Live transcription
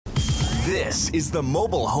This is the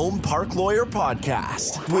Mobile Home Park Lawyer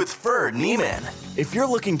Podcast with Ferd Neiman. If you're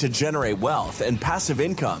looking to generate wealth and passive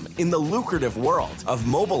income in the lucrative world of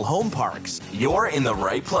mobile home parks, you're in the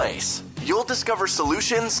right place. You'll discover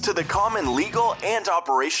solutions to the common legal and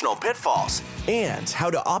operational pitfalls and how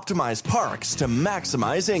to optimize parks to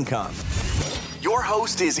maximize income. Your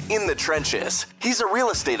host is in the trenches. He's a real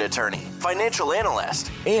estate attorney, financial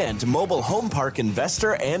analyst, and mobile home park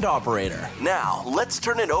investor and operator. Now, let's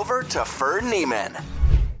turn it over to Ferd Neiman.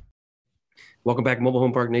 Welcome back, Mobile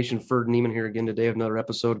Home Park Nation. Ferd Neiman here again today with another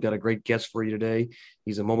episode. Got a great guest for you today.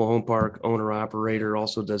 He's a mobile home park owner, operator,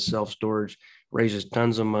 also does self-storage, raises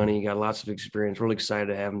tons of money, got lots of experience. Really excited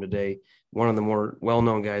to have him today. One of the more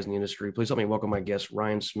well-known guys in the industry. Please help me welcome my guest,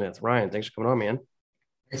 Ryan Smith. Ryan, thanks for coming on, man.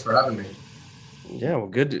 Thanks for having me. Yeah, well,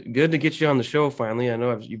 good to get you on the show finally. I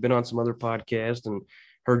know you've been on some other podcasts and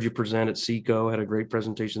heard you present at Seco, had a great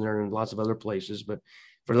presentation there and lots of other places. But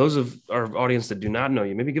for those of our audience that do not know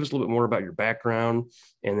you, maybe give us a little bit more about your background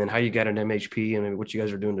and then how you got into MHP and what you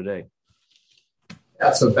guys are doing today.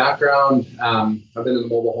 Yeah, so background, I've been in the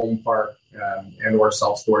mobile home park and or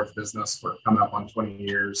self-storage business for coming up on 20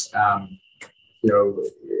 years. How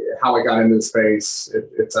I got into the space,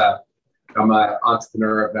 I'm an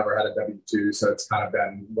entrepreneur. I've never had a W-2, so it's kind of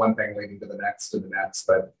been one thing leading to the next.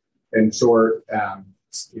 But in short,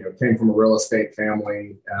 came from a real estate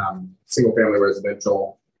family, single family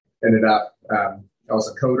residential. Ended up, I was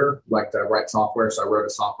a coder, liked to write software, so I wrote a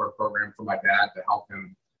software program for my dad to help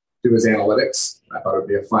him do his analytics. I thought it would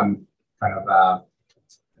be a fun kind of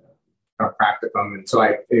practicum. And so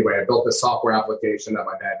I built this software application that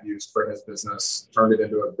my dad used for his business, turned it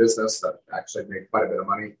into a business that actually made quite a bit of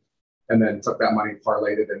money. And then took that money,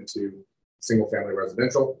 parlayed it into single family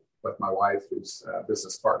residential with my wife, who's a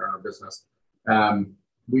business partner in our business.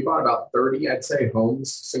 We bought about 30, I'd say,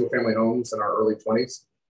 homes, single family homes in our early 20s,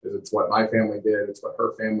 because it's what my family did. It's what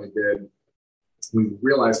her family did. We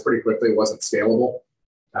realized pretty quickly it wasn't scalable.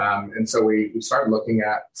 And so we started looking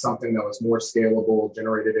at something that was more scalable,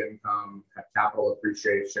 generated income, had capital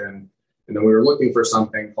appreciation. And then we were looking for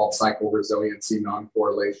something called cycle resiliency,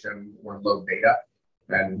 non-correlation, or low beta.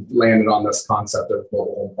 And landed on this concept of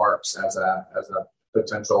mobile home parks as a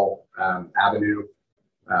potential avenue.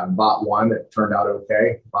 Bought one, it turned out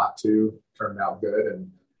okay. Bought two, turned out good,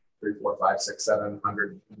 and 3, 4, 5, 6,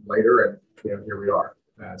 700 later, and here we are.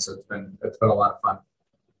 So it's been a lot of fun.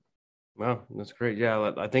 Wow, that's great.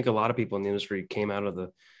 Yeah, I think a lot of people in the industry came out of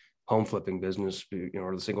the home flipping business,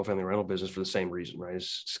 or the single family rental business for the same reason, right?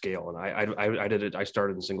 It's scale. And I did it. I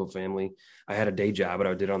started in single family. I had a day job, but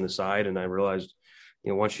I did it on the side, and I realized,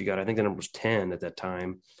 once you got, I think the number was 10 at that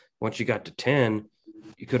time. Once you got to 10,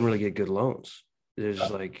 you couldn't really get good loans. It's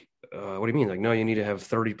like, what do you mean? Like, no, you need to have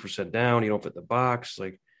 30% down. You don't fit the box.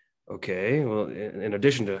 Like, okay, well, in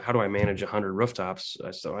addition to how do I manage 100 rooftops?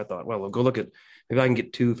 So I thought, well, go look at, maybe I can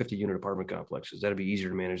get 2 50-unit apartment complexes. That'd be easier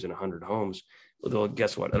to manage than 100 homes. Well,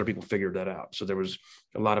 guess what? Other people figured that out. So there was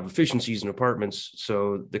a lot of efficiencies in apartments.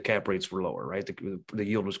 So the cap rates were lower, right? The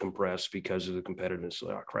yield was compressed because of the competitiveness.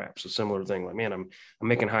 Oh, crap. So similar thing, like, man, I'm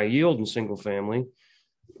making high yield in single family,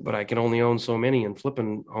 but I can only own so many, and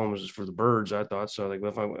flipping homes is for the birds, I thought. So like,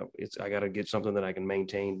 I got to get something that I can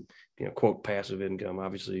maintain, quote, passive income.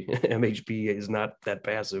 Obviously MHP is not that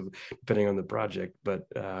passive depending on the project, but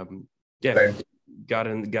got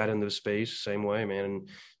into the space same way, man.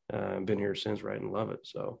 And been here since, right, and love it.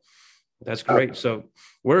 So that's great. So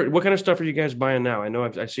what kind of stuff are you guys buying now? I know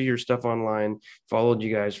I see your stuff online, followed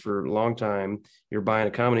you guys for a long time. You're buying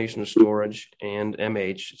a combination of storage and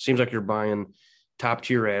MH. It seems like you're buying top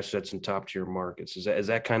tier assets and top tier markets. Is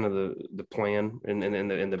that kind of the plan and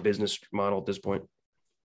the business model at this point?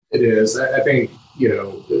 It is. I think,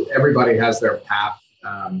 everybody has their path,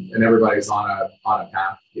 and everybody's on a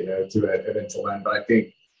path, to an eventual end. But I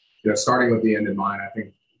think, starting with the end in mind, I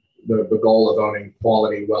think the goal of owning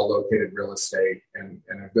quality, well-located real estate in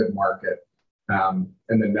a good market, and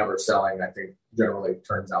then never selling, I think generally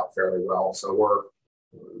turns out fairly well. So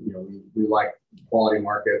we like quality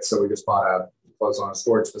markets. So we just closed on a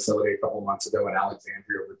storage facility a couple of months ago in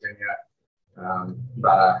Alexandria, Virginia,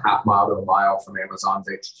 about a half mile to a mile from Amazon's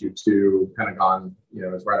HQ2. Pentagon,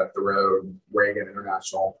 is right up the road, Reagan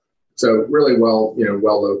International. So really well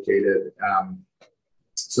located.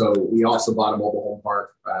 So we also bought a mobile home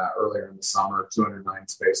park earlier in the summer, 209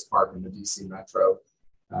 space park in the DC Metro,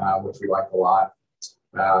 which we like a lot,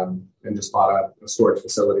 and just bought a storage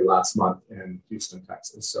facility last month in Houston,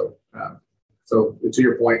 Texas. So to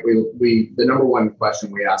your point, we the number one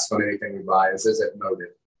question we ask on anything we buy is it moated?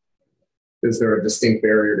 Is there a distinct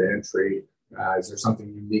barrier to entry? Is there something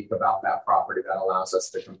unique about that property that allows us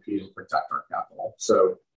to compete and protect our capital?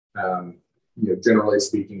 So generally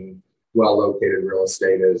speaking, well-located real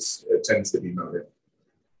estate it tends to be moated.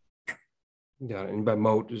 Yeah, and by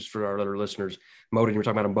moat, just for our other listeners, moating, we're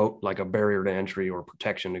talking about a moat like a barrier to entry or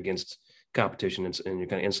protection against competition, and you're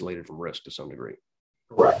kind of insulated from risk to some degree.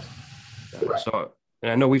 Correct. So,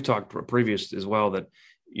 and I know we've talked previous as well that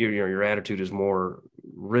your attitude is more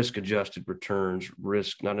risk-adjusted returns,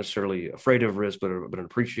 risk, not necessarily afraid of risk, but an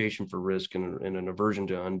appreciation for risk and an aversion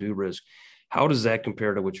to undue risk. How does that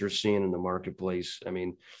compare to what you're seeing in the marketplace? I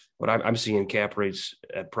mean, what I'm seeing cap rates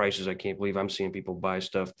at prices I can't believe. I'm seeing people buy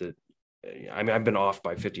stuff that, I mean, I've been off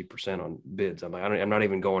by 50% on bids. I'm like, I'm not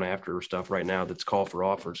even going after stuff right now that's call for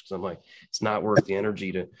offers because I'm like, it's not worth the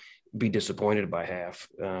energy to be disappointed by half.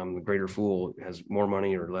 The greater fool has more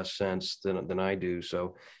money or less sense than I do.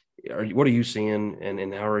 So what are you seeing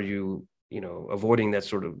and how are you, avoiding those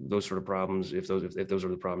sort of problems if those are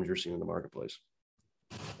the problems you're seeing in the marketplace?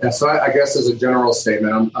 Yeah, so I guess as a general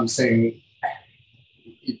statement, I'm saying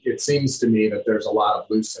it seems to me that there's a lot of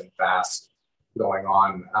loose and fast going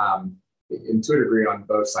on to a degree on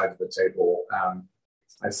both sides of the table.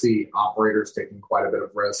 I see operators taking quite a bit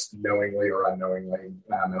of risk, knowingly or unknowingly,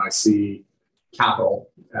 and I see capital,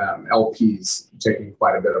 LPs, taking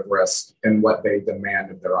quite a bit of risk in what they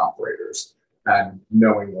demand of their operators,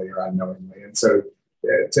 knowingly or unknowingly. And so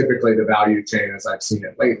typically the value chain, as I've seen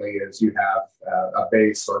it lately, is you have a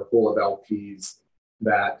base or a pool of LPs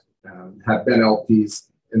that have been LPs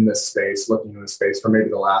in this space, looking in this space for maybe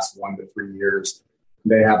the last 1 to 3 years.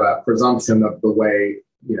 They have a presumption of the way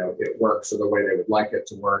it works or the way they would like it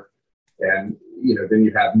to work. And, then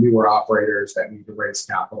you have newer operators that need to raise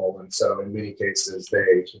capital. And so in many cases,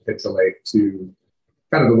 they capitulate to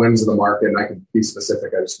kind of the whims of the market. And I can be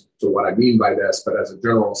specific as to what I mean by this, but as a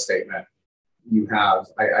general statement, you have,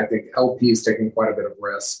 I think, LPs taking quite a bit of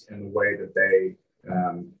risk in the way that they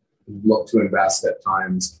look to invest at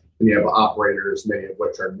times. And you have operators, many of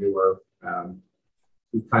which are newer,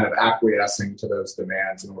 who kind of acquiescing to those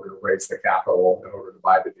demands in order to raise the capital, in order to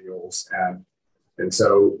buy the deals. And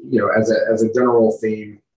so, as a general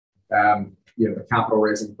theme, the capital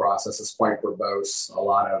raising process is quite verbose, a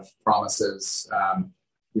lot of promises,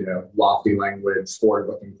 lofty language,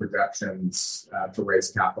 forward-looking projections to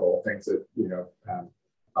raise capital, things that,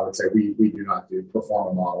 I would say we do not do. Pro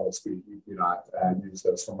forma models, we do not use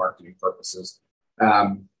those for marketing purposes.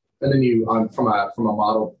 And then from a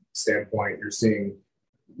model standpoint, you're seeing,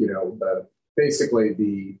 basically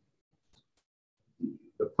the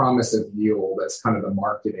promise of yield as kind of the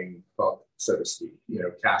marketing hook, so to speak,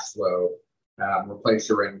 cash flow, replace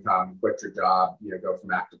your income, quit your job, go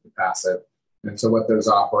from active to passive. And so what those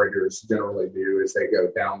operators generally do is they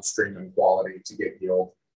go downstream in quality to get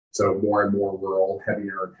yield. So more and more rural,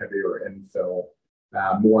 heavier and heavier infill,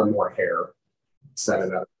 more and more hair, set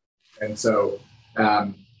it up. And so,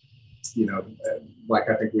 like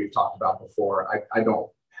I think we've talked about before, I don't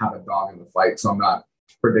have a dog in the fight, so I'm not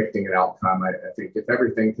predicting an outcome. I think if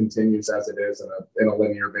everything continues as it is in a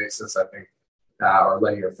linear basis, I think, or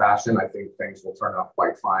linear fashion, I think things will turn out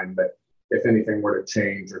quite fine. But if anything were to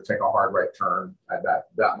change or take a hard right turn,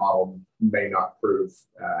 that model may not prove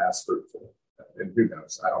as fruitful. And who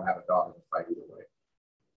knows? I don't have a dog in the fight either way.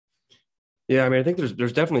 Yeah, I mean, I think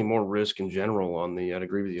there's definitely more risk in general I'd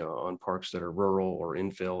agree with you on parks that are rural or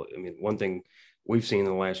infill. I mean, one thing we've seen in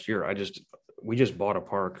the last year, we just bought a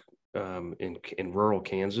park in rural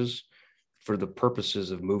Kansas for the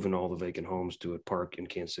purposes of moving all the vacant homes to a park in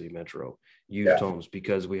Kansas City Metro, used homes,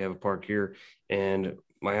 because we have a park here. And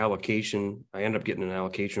my allocation, I ended up getting an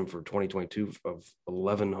allocation for 2022 of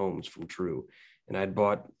 11 homes from True. And I'd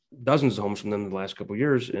bought dozens of homes from them in the last couple of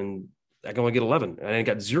years, and I can only get 11. And I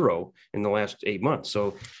got 0 in the last 8 months.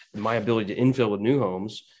 So my ability to infill with new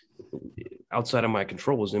homes outside of my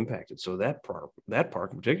control is impacted. So that park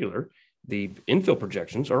in particular, the infill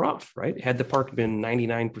projections are off, right? Had the park been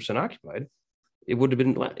 99% occupied, it would have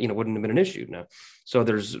been, wouldn't have been an issue now. So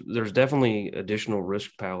there's definitely additional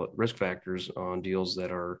risk factors on deals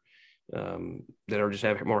that are just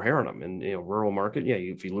have more hair on them. And, rural market,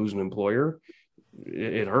 if you lose an employer,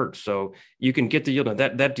 it hurts. So you can get the yield. Now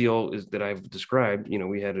that deal is that I've described,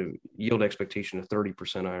 we had a yield expectation of 30%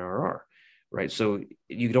 IRR, right? So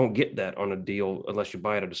you don't get that on a deal unless you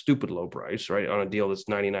buy it at a stupid low price, right? On a deal that's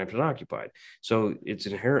 99% occupied. So it's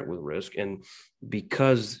inherent with risk. And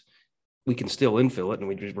because we can still infill it,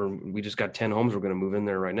 and we just got 10 homes we're going to move in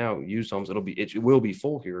there right now, used homes, it will be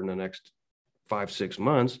full here in the next 5-6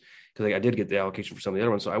 months, because I did get the allocation for some of the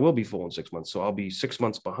other ones. So I will be full in 6 months. So I'll be 6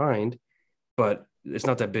 months behind, but it's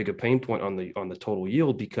not that big a pain point on the total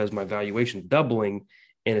yield, because my valuation doubling,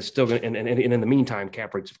 and it's still going to, and in the meantime,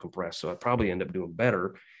 cap rates have compressed. So I probably end up doing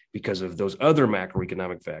better because of those other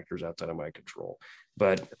macroeconomic factors outside of my control.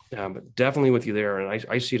 But definitely with you there. And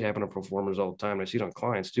I see it happen on performers all the time. I see it on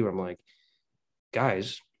clients too. I'm like,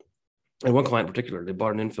 guys, and one client in particular, they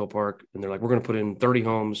bought an infill park and they're like, we're going to put in 30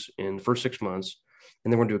 homes in the first 6 months,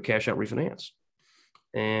 and then we're going to do a cash out refinance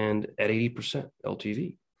and at 80%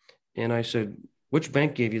 LTV. And I said, which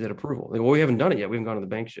bank gave you that approval? They go, well, we haven't done it yet. We haven't gone to the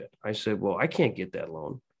banks yet. I said, well, I can't get that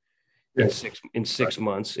loan in six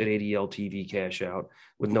months at 80 LTV cash out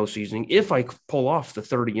with no seasoning if I pull off the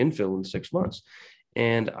 30 infill in 6 months.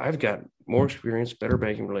 And I've got more experience, better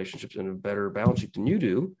banking relationships, and a better balance sheet than you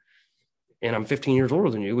do. And I'm 15 years older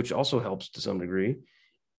than you, which also helps to some degree.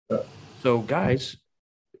 So guys,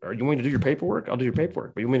 are you wanting to do your paperwork? I'll do your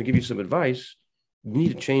paperwork. But you want me to give you some advice? You need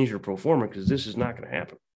to change your pro forma because this is not going to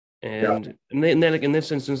happen. And then in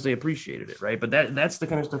this instance, they appreciated it, right? But that's the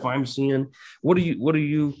kind of stuff I'm seeing. What are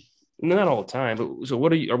you? Not all the time, but so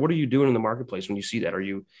what are you doing in the marketplace when you see that? Are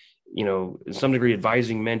you, in some degree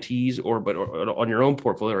advising mentees or on your own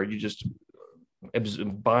portfolio? Are you just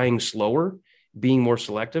buying slower, being more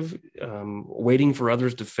selective, waiting for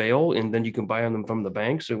others to fail, and then you can buy on them from the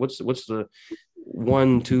bank? So what's the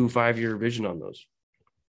 1, 2, 5 year vision on those?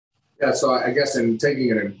 Yeah, so I guess in taking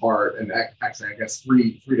it in part, and actually I guess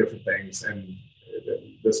three different things, and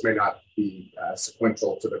this may not be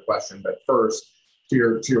sequential to the question, but first, to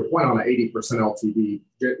your point on an 80% LTV,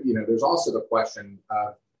 there's also the question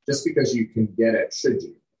of just because you can get it, should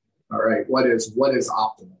you? All right, what is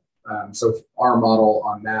optimal? So our model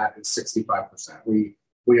on that is 65%.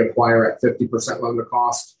 We acquire at 50% loan to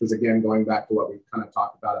cost, because again, going back to what we kind of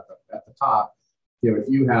talked about at the top, if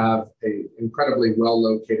you have a incredibly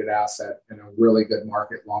well-located asset in a really good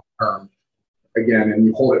market long-term, again, and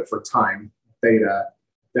you hold it for time, theta,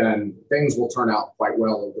 then things will turn out quite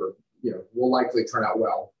well will likely turn out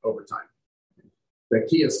well over time. The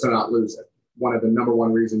key is to not lose it. One of the number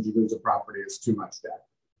one reasons you lose a property is too much debt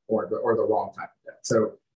or the wrong type of debt.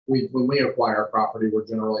 So when we acquire a property, we're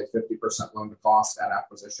generally 50% loan to cost at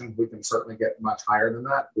acquisition. We can certainly get much higher than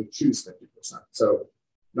that. We choose 50%. So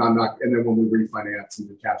I'm not, and then when we refinance and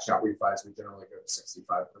do cash out refis, we generally go to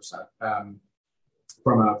 65%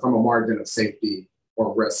 from a margin of safety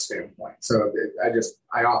or risk standpoint. So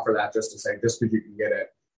I offer that just to say, just because you can get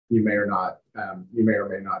it, you may or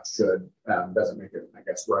may not should, doesn't make it, I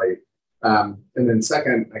guess, right. And then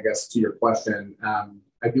second, I guess to your question,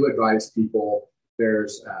 I do advise people.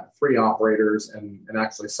 There's 3 operators and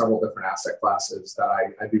actually several different asset classes that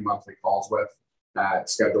I do monthly calls with at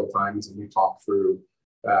scheduled times, and we talk through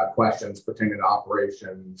questions pertaining to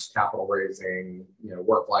operations, capital raising,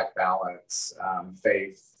 work-life balance,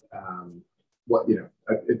 faith.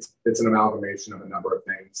 It's an amalgamation of a number of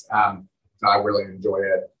things. I really enjoy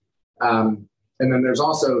it. And then there's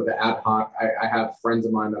also the ad hoc. I have friends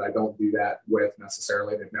of mine that I don't do that with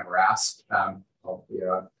necessarily. They've never asked. I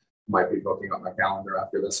might be booking up my calendar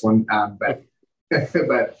after this one. But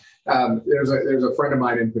there's a friend of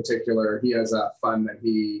mine in particular. He has a fund that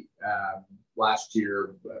he last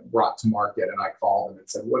year brought to market, and I called him and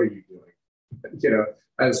said, "What are you doing?"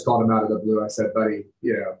 I just called him out of the blue. I said, "Buddy,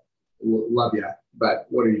 love you, but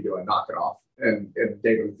what are you doing? Knock it off." And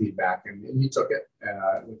gave him feedback, and he took it,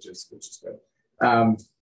 which is good. And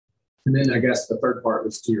then I guess the third part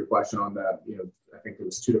was to your question on the, I think it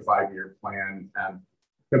was 2 to 5 year plan.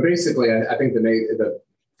 But basically, I think the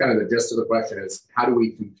kind of the gist of the question is, how do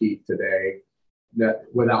we compete today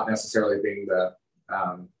without necessarily being the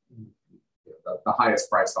highest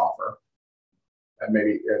priced offer? And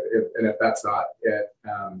maybe if that's not it,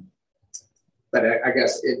 but I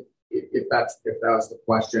guess if that was the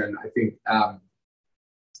question, I think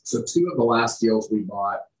so. 2 of the last deals we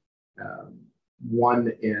bought, one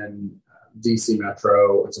in DC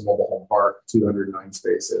Metro, it's a mobile home park, 209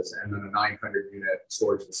 spaces, and then a 900 unit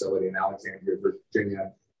storage facility in Alexandria,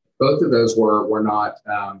 Virginia. Both of those were not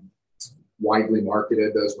widely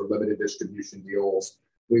marketed. Those were limited distribution deals.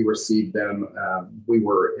 We received them. We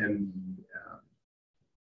were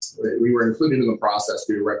included in the process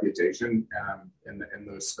due to reputation in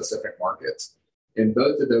those specific markets. In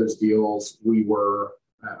both of those deals, we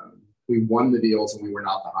won the deals, and we were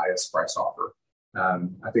not the highest price offer.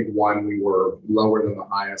 I think one, we were lower than the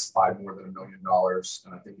highest by more than $1 million,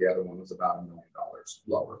 and I think the other one was about $1 million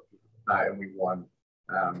lower, and we won.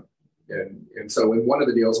 And so in one of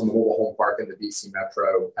the deals on the mobile home park in the DC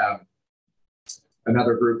Metro,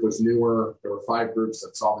 another group was newer. There were 5 groups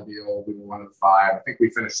that saw the deal. We were one of the 5. I think we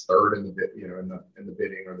finished third in the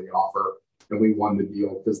bidding or the offer, and we won the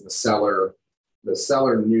deal because the seller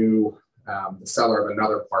knew the seller of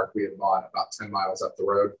another park we had bought about 10 miles up the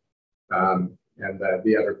road, and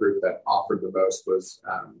the other group that offered the most was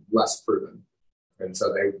less proven. And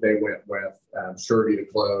so they went with surety to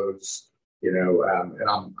close, and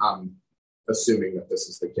I'm assuming that this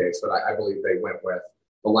is the case, but I believe they went with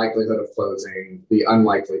the likelihood of closing, the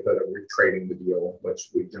unlikelihood of retrading the deal, which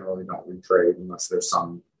we generally don't retrade unless there's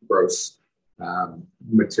some gross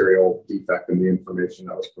material defect in the information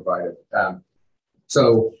that was provided.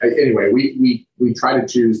 So anyway, we try to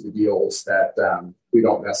choose the deals that we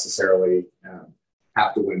don't necessarily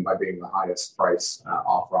have to win by being the highest price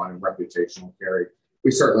offer on and reputational carry. We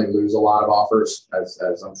certainly lose a lot of offers, as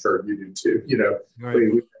I'm sure you do too. Right. We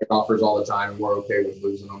make offers all the time, and we're okay with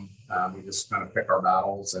losing them. We just kind of pick our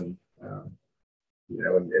battles and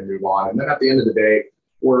move on. And then at the end of the day,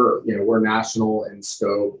 we're national in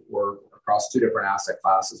scope. We're across 2 different asset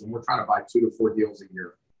classes, and we're trying to buy 2 to 4 deals a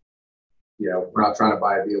year. We're not trying to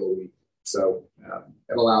buy a deal a week. So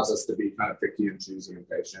it allows us to be kind of picky and choosy and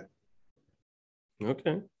patient.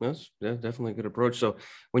 Okay, that's definitely a good approach. So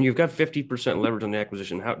when you've got 50% leverage on the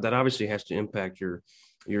acquisition, that obviously has to impact your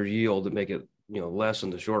yield to make it less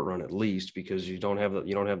in the short run, at least, because you don't have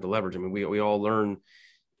the leverage. I mean, we all learn,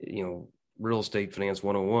 real estate finance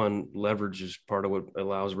 101. Leverage is part of what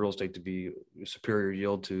allows real estate to be superior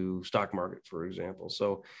yield to stock market, for example.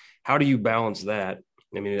 So how do you balance that?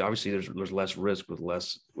 I mean, obviously there's less risk with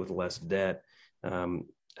less debt.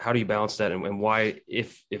 How do you balance that? And why,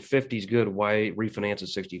 if 50 is good, why refinance at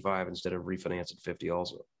 65 instead of refinance at 50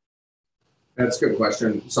 also? That's a good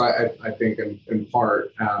question. So I think in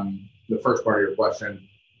part, the first part of your question,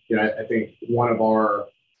 I think one of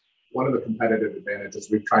the competitive advantages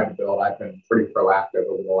we've tried to build, I've been pretty proactive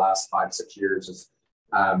over the last 5-6 years, is,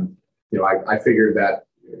 I figured that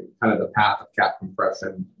kind of the path of cap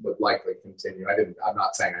compression would likely continue. I'm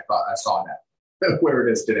not saying I saw that where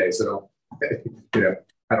it is today. So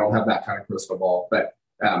I don't have that kind of crystal ball, but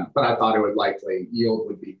I thought it would likely, yield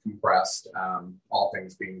would be compressed, all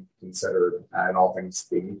things being considered and all things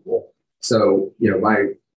being equal. So,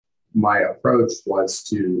 my approach was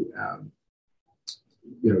to,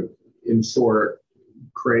 in short,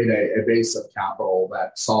 create a base of capital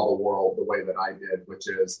that saw the world the way that I did, which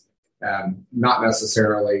is not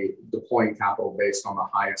necessarily deploying capital based on the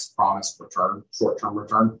highest promised return, short-term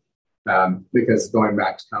return. Because going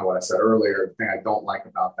back to kind of what I said earlier, the thing I don't like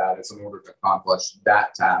about that is, in order to accomplish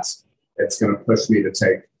that task, it's going to push me to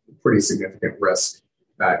take pretty significant risk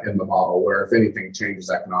in the model, where if anything changes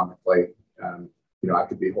economically, I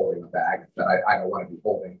could be holding a bag that I don't want to be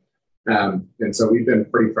holding. And so we've been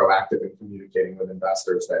pretty proactive in communicating with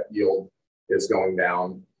investors that yield is going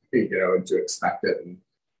down, and to expect it.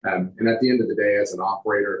 And at the end of the day, as an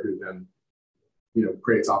operator who then,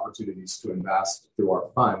 creates opportunities to invest through our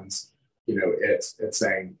funds, it's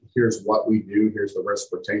saying, here's what we do, here's the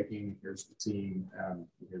risk we're taking, here's the team,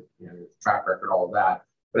 track record, all of that.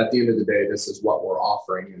 But at the end of the day, this is what we're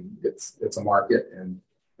offering, and it's a market. And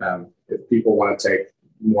if people want to take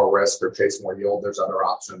more risk or chase more yield, there's other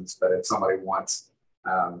options. But if somebody wants,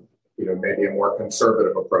 maybe a more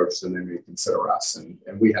conservative approach, then they may consider us.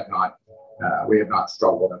 And we have not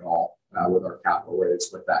struggled at all with our capital raise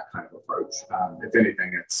with that kind of approach. If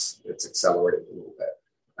anything, it's accelerated a little bit.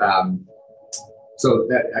 So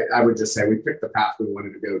that I would just say we picked the path we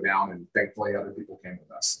wanted to go down, and thankfully other people came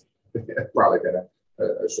with us. Probably get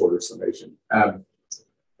a shorter summation. And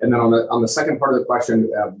then on the second part of the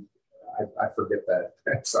question, I forget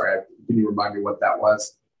that. Sorry, can you remind me what that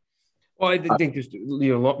was? Well, I think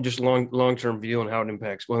just long-term view and how it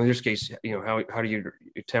impacts. Well, in this case, how do you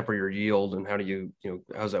temper your yield, and how do you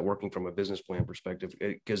how's that working from a business plan perspective?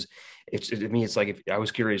 Because it's like, if I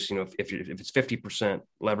was curious, if it's 50%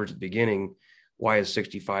 leverage at the beginning, why is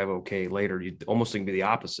 65 okay later? You'd almost think it'd be the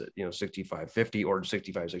opposite, 65-50 or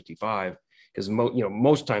 65-65, because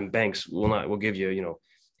most time banks will give you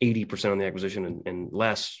 80% on the acquisition and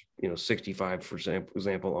less, 65 for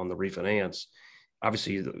example on the refinance.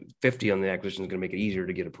 Obviously, the 50 on the acquisition is going to make it easier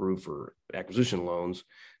to get approved for acquisition loans.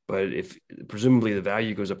 But if presumably the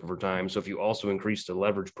value goes up over time, so if you also increase the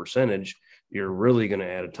leverage percentage, you're really going to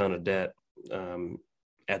add a ton of debt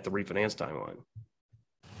at the refinance timeline.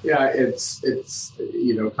 Yeah, it's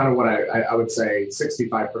kind of what I would say.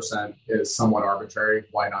 65% is somewhat arbitrary.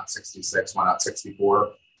 Why not 66? Why not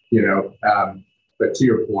 64? But to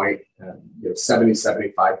your point,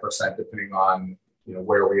 70-75%, depending on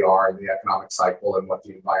where we are in the economic cycle and what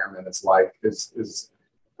the environment is like, is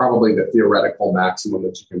probably the theoretical maximum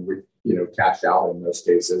that you can cash out in those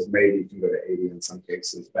cases. Maybe you can go to 80 in some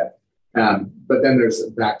cases, but then there's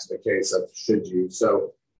back to the case of should you.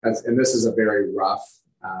 So and this is a very rough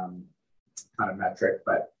kind of metric,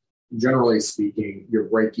 but generally speaking, your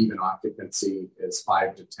break-even occupancy is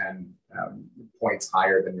 5 to 10 points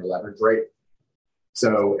higher than your leverage rate.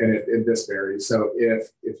 So, and this varies. So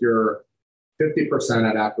if you're 50%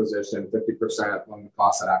 at acquisition, 50% on the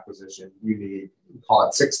cost at acquisition, you need, call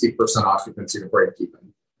it 60% occupancy to break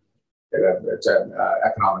even. It's an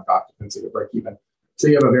economic occupancy to break even. So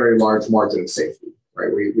you have a very large margin of safety,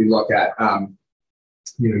 right? We look at,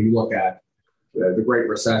 you look at the Great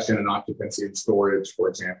Recession and occupancy and storage, for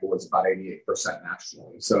example, was about 88%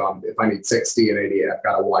 nationally. So if I need 60 and 88, I've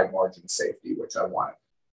got a wide margin of safety, which I want.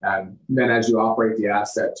 And then as you operate the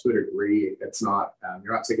asset to a degree, it's not,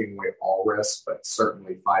 you're not taking away all risk, but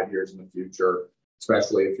certainly 5 years in the future,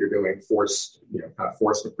 especially if you're doing forced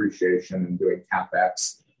depreciation and doing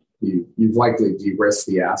CapEx, you've likely de-risked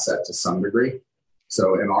the asset to some degree.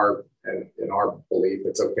 So in our belief,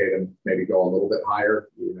 it's okay to maybe go a little bit higher,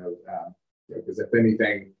 because if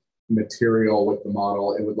anything material with the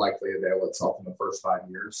model, it would likely avail itself in the first 5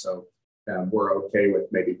 years. So we're okay with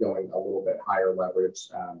maybe going a little bit higher leverage,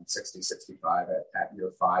 60, 65 at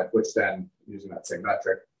year 5, which then, using that same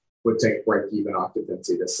metric, would take break-even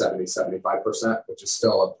occupancy to 70, 75%, which is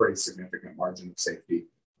still a pretty significant margin of safety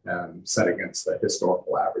set against the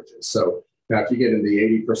historical averages. So now if you get in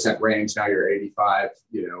the 80% range, now you're 85,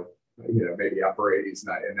 maybe upper 80s,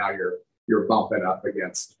 and now you're bumping up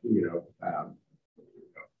against,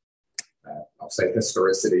 I'll say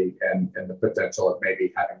historicity and the potential of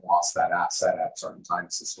maybe having lost that asset at certain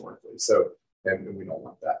times historically. So, and we don't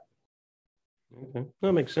want that. Okay,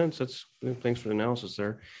 that makes sense. Thanks for the analysis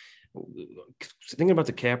there. Thinking about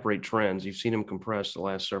the cap rate trends, you've seen them compress the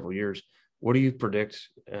last several years. What do you predict?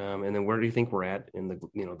 And then where do you think we're at in the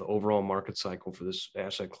overall market cycle for this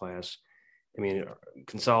asset class? I mean,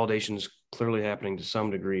 consolidation is clearly happening to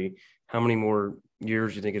some degree. How many more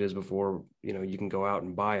years do you think it is before, you can go out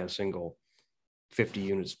and buy a single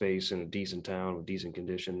 50-unit space in a decent town with decent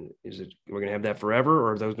condition? We're going to have that forever,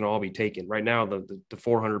 or are those going to all be taken? Right now, the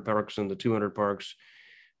 400 parks and the 200 parks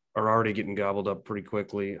are already getting gobbled up pretty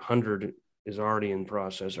quickly. 100 is already in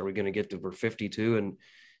process. Are we going to get to 52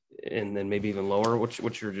 and then maybe even lower?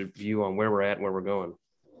 What's your view on where we're at and where we're going?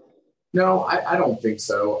 No, I don't think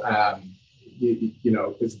so.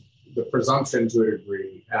 Because the presumption to a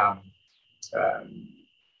degree,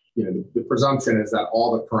 the presumption is that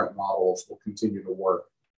all the current models will continue to work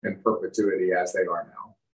in perpetuity as they are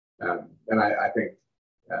now. And I think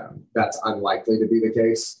that's unlikely to be the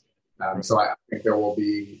case. So I think there will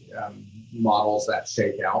be models that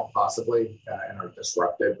shake out possibly and are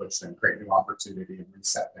disrupted, which then create new opportunity and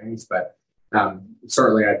reset things. But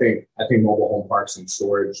certainly, I think mobile home parks and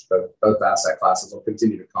storage, both asset classes, will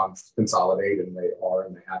continue to consolidate, and they are,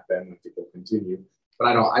 and they have been, and I think will continue.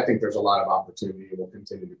 But I think there's a lot of opportunity, and will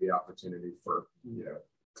continue to be opportunity for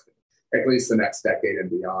at least the next decade and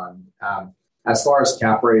beyond. As far as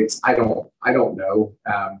cap rates, I don't know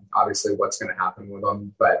obviously what's going to happen with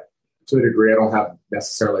them, but to a degree, I don't have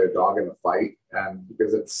necessarily a dog in the fight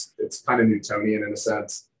because it's kind of Newtonian in a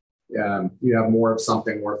sense. You have more of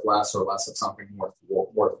something worth less, or less of something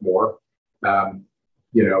worth more.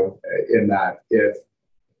 In that if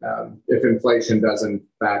inflation does in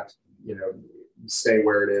fact stay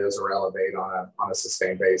where it is or elevate on a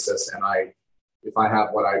sustained basis, and if I have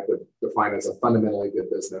what I would define as a fundamentally good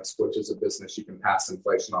business, which is a business you can pass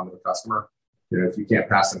inflation on to the customer. If you can't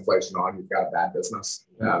pass inflation on, you've got a bad business.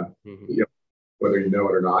 Whether you know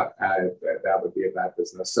it or not, that would be a bad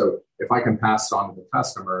business. So if I can pass it on to the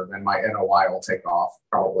customer, then my NOI will take off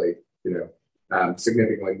probably,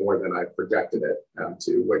 significantly more than I projected it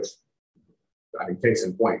to, which, case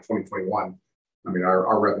in point, 2021,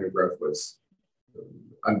 our revenue growth was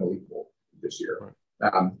unbelievable this year.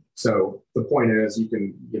 So the point is, you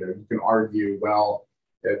can argue, well,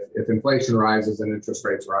 if inflation rises and interest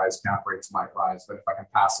rates rise, cap rates might rise, but if I can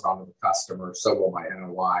pass it on to the customer, so will my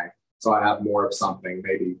NOI. So I have more of something,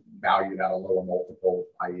 maybe valued at a lower multiple,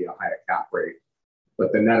 i.e. a higher cap rate.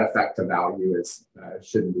 But the net effect to value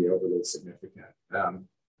shouldn't be overly significant.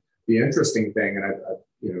 The interesting thing, and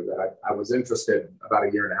I was interested about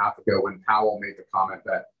a year and a half ago when Powell made the comment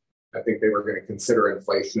that I think they were going to consider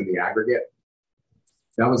inflation in the aggregate.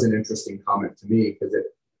 That was an interesting comment to me because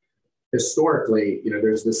historically,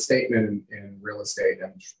 there's this statement in real estate,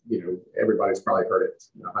 and everybody's probably heard it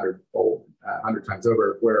 100 times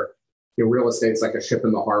over, where real estate's like a ship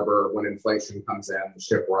in the harbor. When inflation comes in, the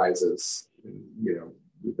ship rises. You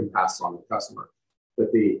can pass it on to the customer. But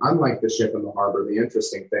unlike the ship in the harbor, the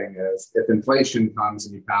interesting thing is if inflation comes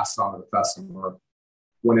and you pass it on to the customer,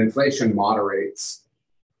 when inflation moderates,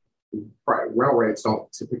 rail rates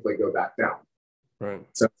don't typically go back down. Right.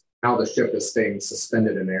 So now the ship is staying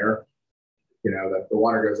suspended in air. The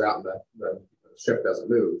water goes out and the ship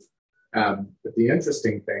doesn't move. But the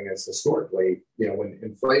interesting thing is historically, when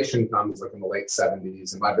inflation comes like in the late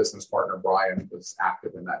 70s, and my business partner, Brian, was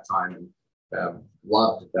active in that time and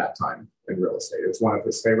loved that time in real estate. It's one of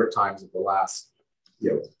his favorite times of the last,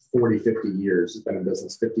 40, 50 years. He's been in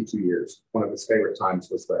business 52 years. One of his favorite times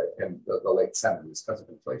was in the late 70s because of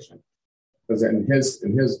inflation. Because in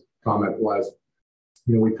his comment was,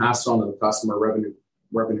 we passed on to the customer,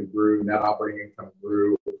 revenue grew, net operating income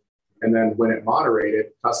grew. And then when it moderated,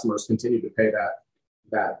 customers continued to pay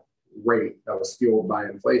that rate that was fueled by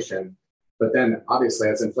inflation. But then obviously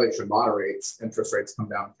as inflation moderates, interest rates come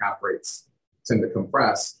down, cap rates tend to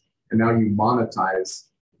compress. And now you monetize,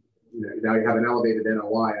 now you have an elevated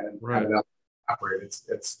NOI and an elevated cap rate.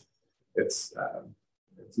 It's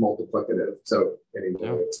multiplicative. So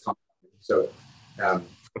anyway, it's complicated. So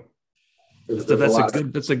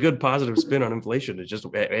that's a good positive spin on inflation. It's just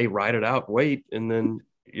ride it out, wait, and then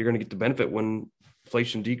you're going to get the benefit when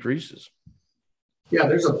inflation decreases. Yeah,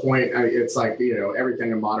 there's a point. It's like,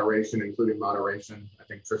 everything in moderation, including moderation. I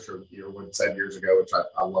think Trisha Yearwood said years ago, which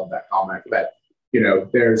I love that comment. But,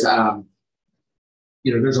 there's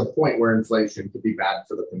a point where inflation could be bad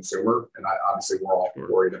for the consumer. And obviously we're all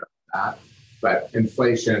worried about that. But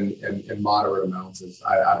inflation in moderate amounts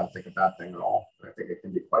I don't think a bad thing at all. I think it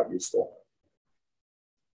can be quite useful.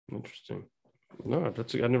 Interesting. No,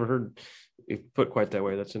 I've never heard it put quite that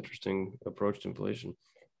way. That's an interesting approach to inflation.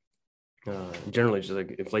 Generally, it's just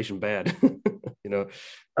like inflation bad, Yeah.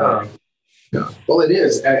 Well, it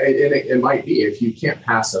is. It might be. If you can't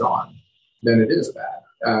pass it on, then it is bad.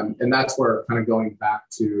 And that's where kind of going back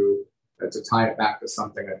to tie it back to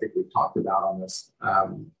something I think we've talked about on this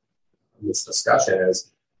discussion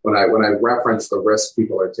is when I reference the risk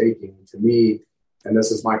people are taking, to me, and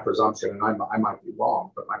this is my presumption, and I might be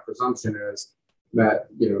wrong, but my presumption is that,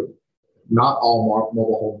 not all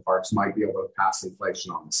mobile home parks might be able to pass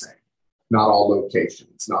inflation on the same. Not all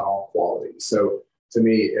locations, not all quality. So to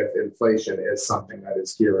me, if inflation is something that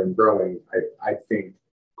is here and growing, I think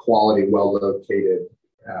quality, well-located,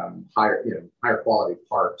 higher quality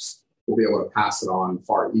parks will be able to pass it on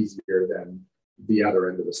far easier than the other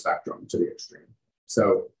end of the spectrum to the extreme.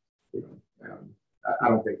 So, I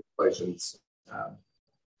don't think inflation's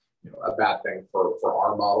a bad thing for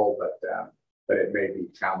our model, but it may be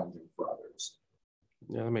challenging for others.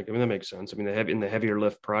 Yeah, that makes sense. I mean, the heavier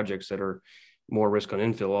lift projects that are more risk on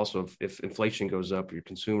infill. Also, if inflation goes up, your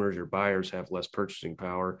consumers, your buyers have less purchasing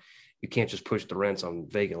power. You can't just push the rents on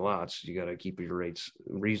vacant lots. You got to keep your rates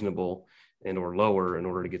reasonable and or lower in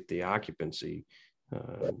order to get the occupancy.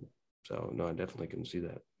 So no, I definitely can see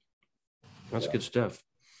that. That's good stuff.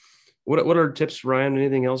 What are tips, Ryan?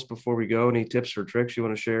 Anything else before we go? Any tips or tricks you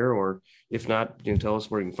want to share? Or if not, you can tell us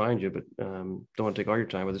where you can find you, but don't want to take all your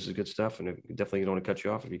time, but this is good stuff. And definitely don't want to cut you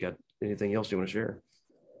off if you got anything else you want to share.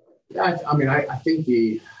 Yeah, I think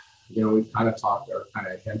we've kind of talked or kind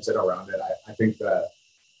of hinted around it. I think the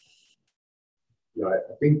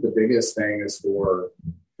biggest thing is for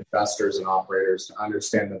investors and operators to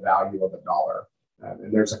understand the value of a dollar.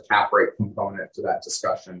 And there's a cap rate component to that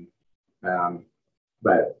discussion.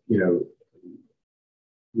 But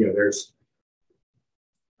there's.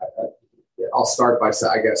 I'll start by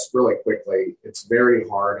saying, I guess, really quickly, it's very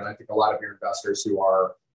hard, and I think a lot of your investors who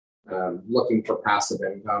are looking for passive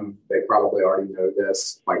income, they probably already know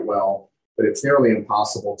this quite well. But it's nearly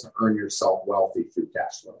impossible to earn yourself wealthy through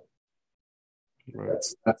cash flow. Right.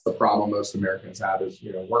 That's the problem most Americans have is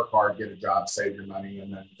work hard, get a job, save your money,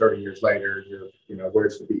 and then 30 years later,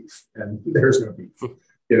 where's the beef? And there's no beef.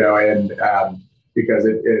 Because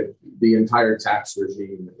the entire tax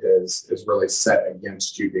regime is really set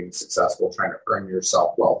against you being successful, trying to earn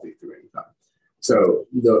yourself wealthy through income. So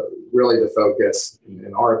the focus,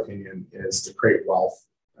 in our opinion, is to create wealth,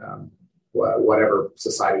 whatever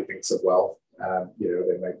society thinks of wealth.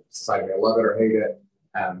 Society may love it or hate it,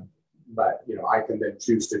 but I can then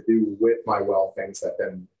choose to do with my wealth things that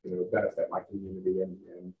then benefit my community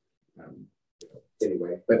and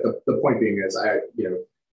anyway. But the point being is,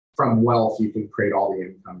 from wealth, you can create all the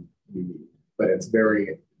income you need, but it's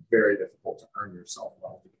very, very difficult to earn yourself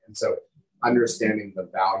wealthy. And so understanding the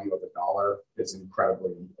value of a dollar is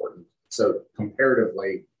incredibly important. So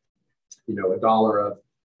comparatively, a dollar of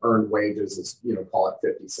earned wages is, call it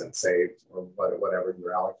 50 cents saved or whatever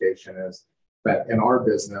your allocation is. But in our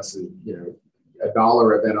business, a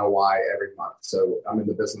dollar of NOI every month. So I'm in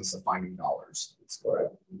the business of finding dollars. It's what I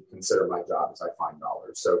consider my job is I find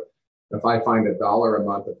dollars. So if I find $1 a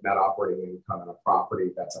month of net operating income in a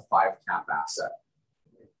property, that's a 5 cap asset.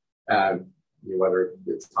 Whether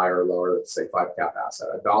it's higher or lower, let's say 5 cap asset.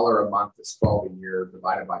 $1 a month is 12 a year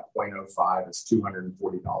divided by 0.05 is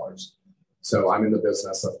 $240. So I'm in the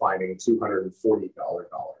business of finding $240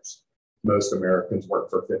 dollars. Most Americans work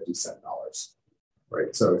for 50-cent dollars,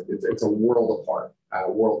 right? So it's a world apart,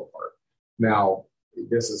 Now,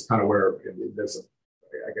 this is kind of where there's,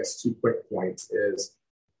 I guess, 2 quick points is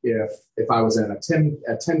if I was in a 10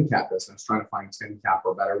 cap business trying to find 10 cap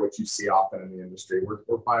or better, which you see often in the industry,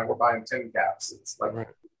 we're buying 10 caps. It's like, right.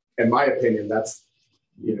 In my opinion, that's,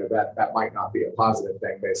 that might not be a positive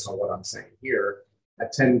thing based on what I'm saying here. A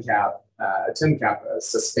 10 cap, a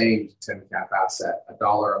sustained 10 cap asset,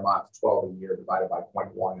 $1 a month, 12 a year divided by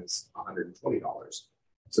 0.1 is $120.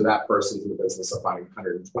 So that person's in the business of finding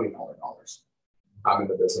 $120 dollars. I'm in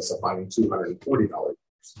the business of finding $240.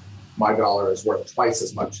 My dollar is worth twice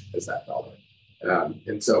as much as that dollar.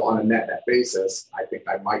 And so on a net basis, I think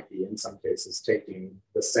I might be in some cases taking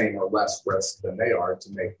the same or less risk than they are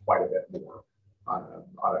to make quite a bit more on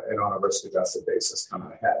a risk adjusted basis come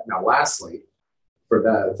out ahead. Now, lastly, for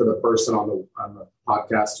the person on the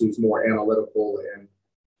podcast who's more analytical and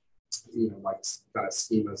like kind of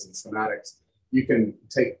schemas and schematics, you can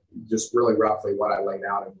take just really roughly what I laid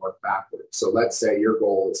out and work backwards. So let's say your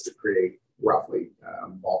goal is to create roughly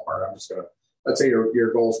ballpark. Let's say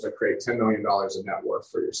your goal is to create $10 million in net worth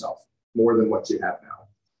for yourself, more than what you have now.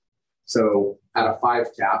 So at a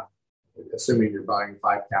 5 cap, assuming you're buying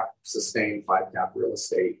 5 cap, sustained 5 cap real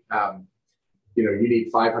estate, you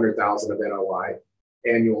need 500,000 of NOI,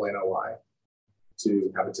 annual NOI,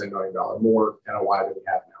 to have a $10 million more NOI than we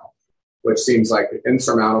have now, which seems like an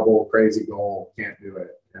insurmountable, crazy goal. Can't do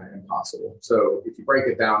it, impossible. So if you break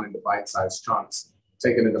it down into bite-sized chunks,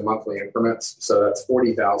 taken into monthly increments, so that's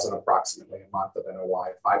 40,000 approximately a month of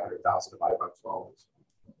NOI, 500,000 divided by 12,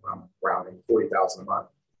 I'm rounding 40,000 a month.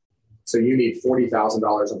 So you need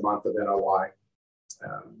 $40,000 a month of NOI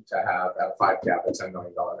to have at a 5 cap a $10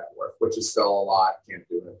 million net worth, which is still a lot. Can't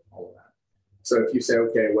do it, all of that. So if you say,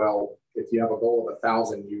 okay, well, if you have a goal of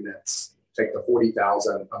 1,000 units, take the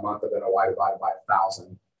 40,000 a month of NOI divided by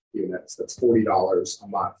 1,000 units. That's $40 a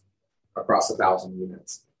month across 1,000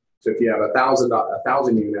 units. So if you have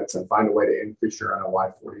 1,000 units and find a way to increase your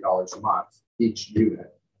NOI $40 a month each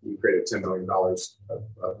unit, you create $10 million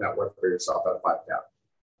of net worth for yourself at a 5 cap,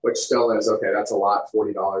 which still is okay. That's a lot, $40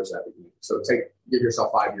 every unit. So give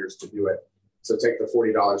yourself 5 years to do it. So take the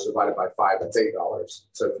 $40 divided by 5, that's $8.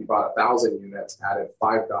 So if you bought 1,000 units, added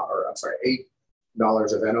 $8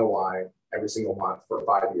 of NOI every single month for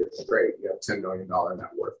 5 years straight, you have $10 million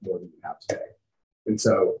net worth more than you have today. And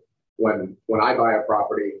so when I buy a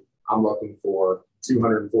property, I'm looking for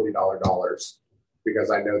 $240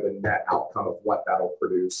 because I know the net outcome of what that'll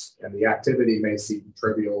produce. And the activity may seem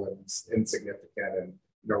trivial and insignificant and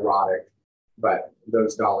neurotic, but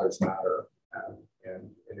those dollars matter.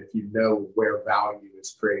 And if you know where value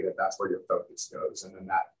is created, that's where your focus goes. And then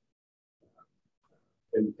that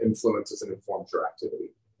influences and informs your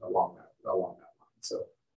activity along that line. So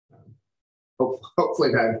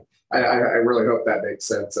hopefully that, I really hope that makes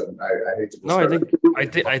sense. And I hate to. No,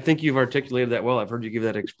 I think you've articulated that well. I've heard you give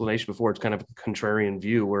that explanation before. It's kind of a contrarian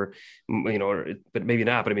view where, but maybe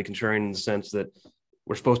not, but I mean, contrarian in the sense that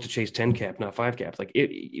we're supposed to chase 10 cap, not 5 caps. Like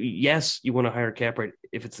yes, you want a higher cap rate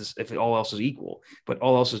if it all else is equal, but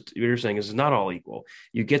all else is, what you're saying is not all equal.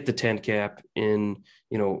 You get the 10 cap in,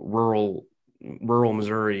 rural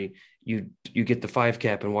Missouri, you get the 5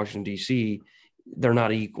 cap in Washington, DC. They're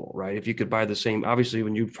not equal, right? If you could buy the same, obviously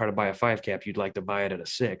when you try to buy a 5 cap, you'd like to buy it at a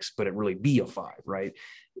 6, but it really be a 5, right?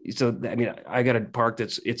 So, I mean, I got a park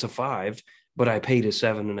it's a 5, but I paid a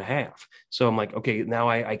 7.5. So I'm like, okay, now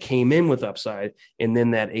I came in with upside, and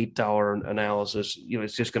then that $8 analysis,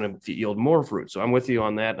 it's just going to yield more fruit. So I'm with you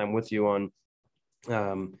on that. And I'm with you on,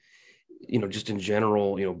 just in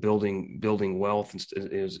general, building wealth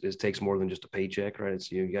is takes more than just a paycheck, right?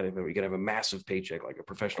 It's, you got to have a massive paycheck, like a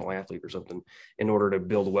professional athlete or something, in order to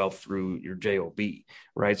build wealth through your job,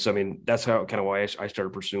 right? So, I mean, that's why I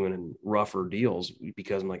started pursuing in rougher deals,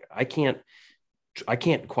 because I'm like, I can't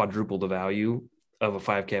quadruple the value of a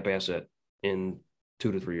 5 cap asset in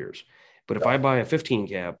 2 to 3 years. But if I buy a 15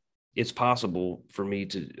 cap, it's possible for me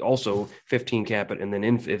to also 15 cap it. And then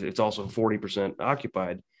if it's also 40%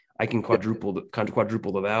 occupied, I can quadruple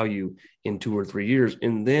the value in 2 or 3 years.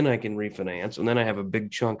 And then I can refinance. And then I have a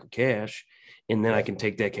big chunk of cash. And then I can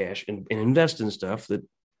take that cash and invest in stuff that,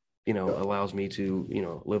 allows me to,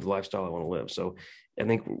 live the lifestyle I want to live. So I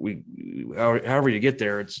think however you get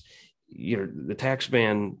there, it's, the tax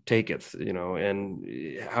man taketh,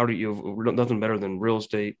 and how do you, nothing better than real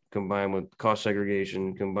estate combined with cost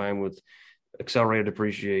segregation, combined with accelerated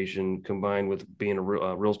depreciation, combined with being a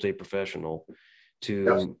real estate professional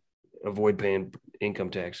to avoid paying income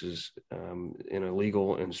taxes in a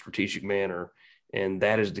legal and strategic manner And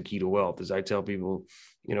that is the key to wealth. As I tell people,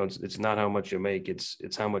 it's not how much you make,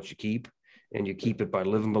 it's how much you keep, and you keep it by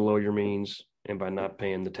living below your means and by not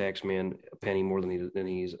paying the tax man a penny more than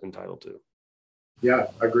he's entitled to. Yeah,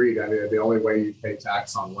 agreed. I mean, the only way you pay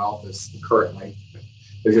tax on wealth is currently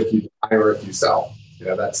if you buy or if you sell.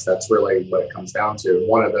 That's really what it comes down to.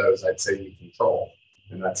 One of those I'd say you control,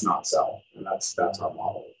 and that's not sell, and that's our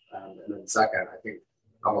model. And then second, I think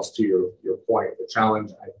almost to your point, the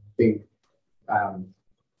challenge, I think, to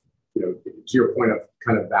your point of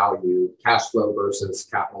kind of value, cash flow versus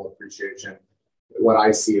capital appreciation. What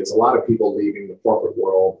I see is a lot of people leaving the corporate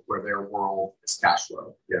world where their world is cash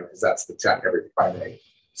flow, because that's the check every Friday.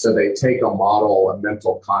 So they take a model, a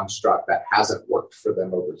mental construct that hasn't worked for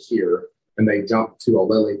them over here, and they jump to a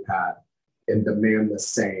lily pad and demand the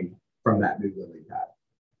same from that new lily pad,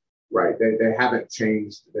 right? They haven't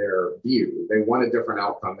changed their view. They want a different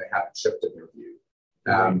outcome. They haven't shifted their view.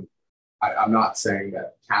 I'm not saying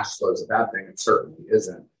that cash flow is a bad thing. It certainly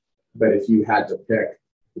isn't. But if you had to pick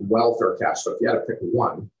wealth or cash flow, if you had to pick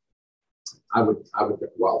one, I would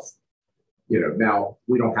pick wealth. Now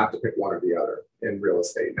we don't have to pick one or the other in real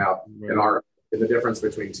estate. Now, in the difference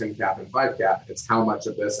between 10 cap and 5 cap, it's how much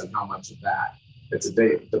of this and how much of that. It's a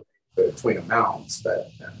debate between amounts, but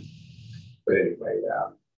anyway,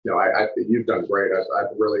 you've done great.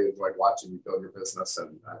 I've really enjoyed watching you build your business,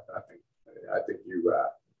 and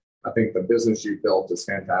I think the business you built is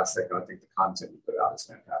fantastic, and I think the content you put out is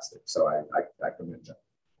fantastic. So I commend you.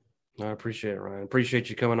 I appreciate it, Ryan. Appreciate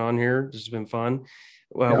you coming on here. This has been fun.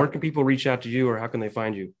 Where can people reach out to you, or how can they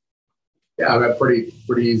find you? Yeah, I'm pretty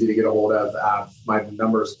easy to get a hold of. My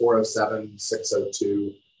number is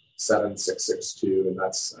 407-602-7662, and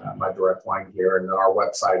that's my direct line here. And then our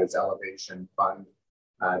website is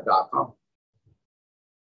elevationfund.com.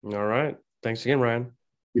 All right. Thanks again, Ryan.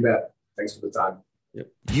 You bet. Thanks for the time. Yep.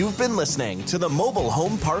 You've been listening to the Mobile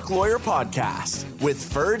Home Park Lawyer Podcast with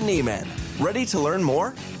Ferd Neiman. Ready to learn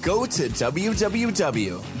more? Go to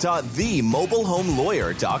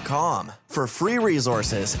www.themobilehomelawyer.com for free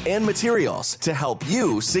resources and materials to help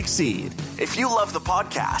you succeed. If you love the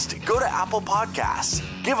podcast, go to Apple Podcasts,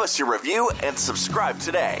 give us your review, and subscribe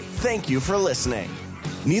today. Thank you for listening.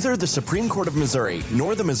 Neither the Supreme Court of Missouri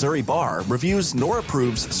nor the Missouri Bar reviews nor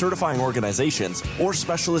approves certifying organizations or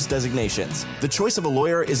specialist designations. The choice of a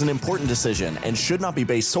lawyer is an important decision and should not be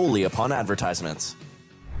based solely upon advertisements.